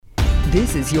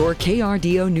This is your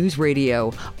KRDO News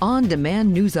Radio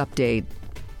on-demand news update.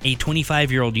 A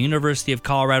 25-year-old University of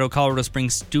Colorado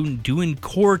Springs student due in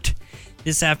court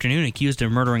this afternoon accused of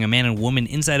murdering a man and woman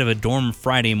inside of a dorm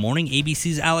Friday morning.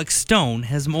 ABC's Alex Stone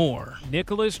has more.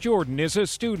 Nicholas Jordan is a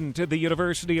student at the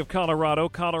University of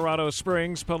Colorado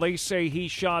Springs. Police say he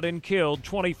shot and killed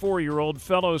 24-year-old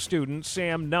fellow student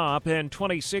Sam Knopp and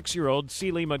 26-year-old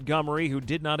Celie Montgomery, who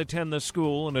did not attend the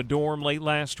school in a dorm late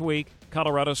last week.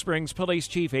 Colorado Springs Police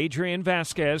Chief Adrian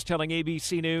Vasquez telling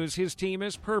ABC News his team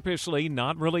is purposely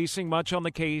not releasing much on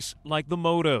the case, like the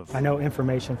motive. I know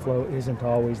information flow isn't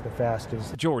always the fastest.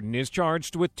 Jordan is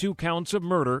charged with 2 counts of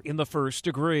murder in the first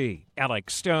degree.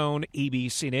 Alex Stone,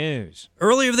 ABC News.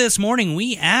 Earlier this morning,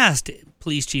 we asked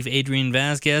Police Chief Adrian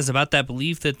Vasquez about that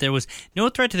belief that there was no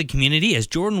threat to the community as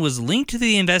Jordan was linked to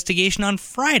the investigation on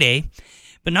Friday,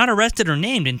 but not arrested or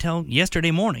named until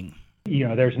yesterday morning. You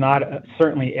know, there's not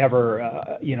certainly ever,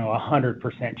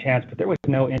 100% chance, but there was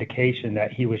no indication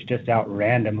that he was just out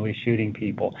randomly shooting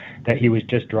people, that he was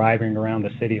just driving around the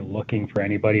city looking for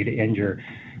anybody to injure.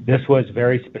 This was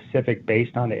very specific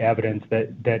based on the evidence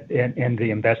that in the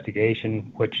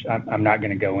investigation, which I'm not going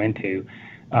to go into.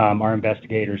 Our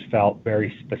investigators felt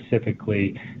very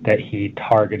specifically that he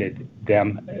targeted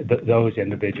those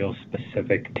individuals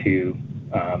specific to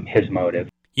his motive.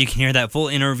 You can hear that full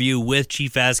interview with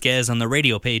Chief Vasquez on the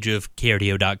radio page of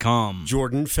KRDO.com.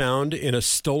 Jordan found in a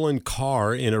stolen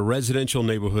car in a residential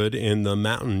neighborhood in the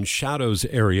Mountain Shadows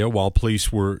area, while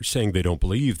police were saying they don't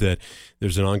believe that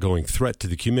there's an ongoing threat to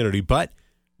the community. But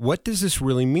what does this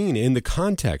really mean in the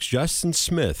context? Justin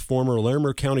Smith, former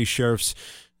Larimer County Sheriff's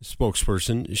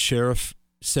spokesperson, sheriff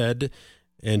said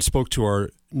and spoke to our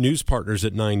news partners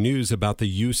at 9 News about the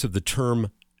use of the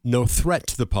term no threat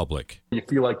to the public. You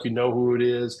feel like you know who it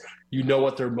is, you know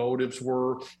what their motives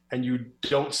were, and you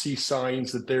don't see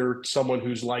signs that they're someone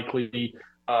who's likely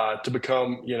to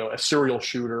become, a serial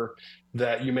shooter,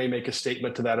 that you may make a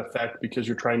statement to that effect because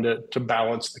you're trying to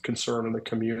balance the concern in the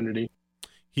community.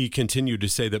 He continued to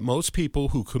say that most people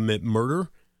who commit murder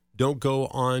don't go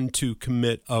on to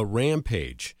commit a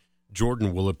rampage.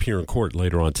 Jordan will appear in court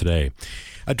later on today.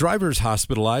 A driver is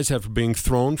hospitalized after being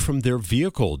thrown from their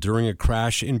vehicle during a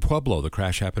crash in Pueblo. The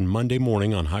crash happened Monday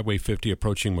morning on Highway 50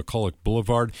 approaching McCulloch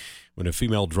Boulevard when a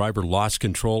female driver lost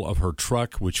control of her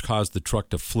truck, which caused the truck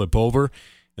to flip over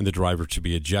and the driver to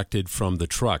be ejected from the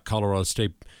truck. Colorado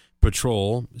State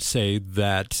Patrol say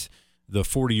that the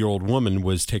 40-year-old woman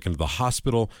was taken to the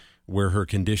hospital where her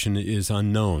condition is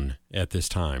unknown at this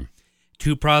time.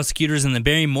 2 prosecutors in the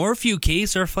Barry Morphew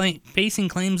case are facing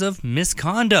claims of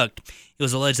misconduct. It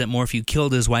was alleged that Morphew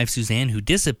killed his wife Suzanne, who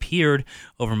disappeared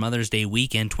over Mother's Day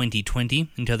weekend 2020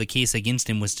 until the case against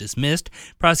him was dismissed.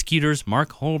 Prosecutors Mark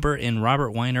Holbert and Robert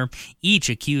Weiner, each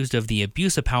accused of the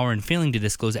abuse of power and failing to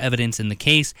disclose evidence in the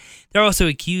case. They're also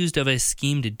accused of a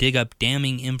scheme to dig up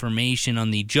damning information on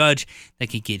the judge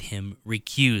that could get him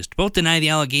recused. Both deny the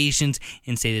allegations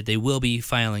and say that they will be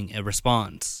filing a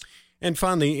response. And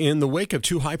finally, in the wake of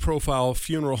 2 high-profile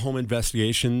funeral home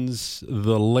investigations,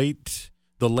 the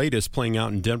latest playing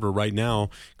out in Denver right now,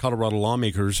 Colorado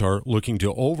lawmakers are looking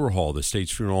to overhaul the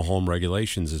state's funeral home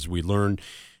regulations, as we learned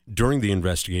during the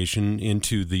investigation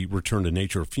into the Return to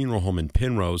Nature funeral home in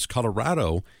Penrose.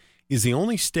 Colorado is the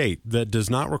only state that does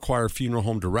not require funeral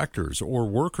home directors or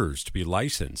workers to be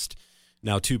licensed.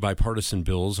 Now, 2 bipartisan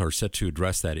bills are set to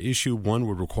address that issue. One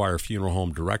would require funeral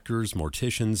home directors,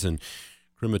 morticians, and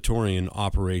crematorium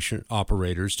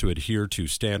operators to adhere to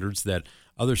standards that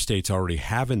other states already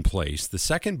have in place. The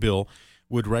second bill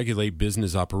would regulate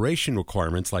business operation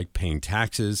requirements like paying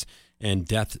taxes and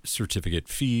death certificate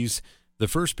fees. The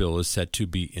first bill is set to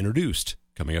be introduced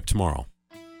coming up tomorrow.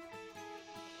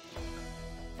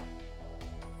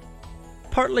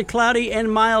 Partly cloudy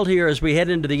and mild here as we head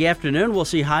into the afternoon. We'll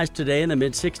see highs today in the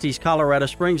mid-60s, Colorado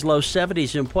Springs, low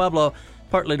 70s in Pueblo.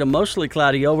 Partly to mostly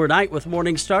cloudy overnight with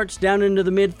morning starts down into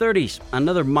the mid-30s.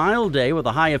 Another mild day with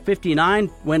a high of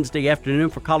 59 Wednesday afternoon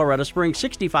for Colorado Springs,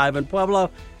 65 in Pueblo,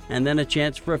 and then a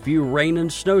chance for a few rain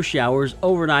and snow showers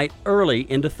overnight early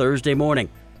into Thursday morning.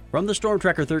 From the Storm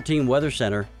Tracker 13 Weather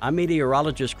Center, I'm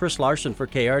meteorologist Chris Larson for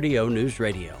KRDO News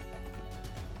Radio.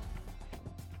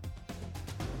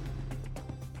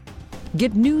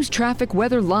 Get news, traffic,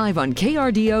 weather live on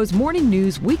KRDO's Morning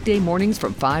News weekday mornings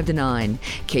from 5 to 9.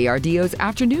 KRDO's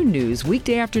Afternoon News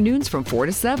weekday afternoons from 4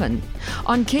 to 7.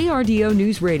 On KRDO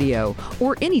News Radio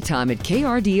or anytime at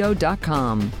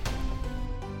KRDO.com.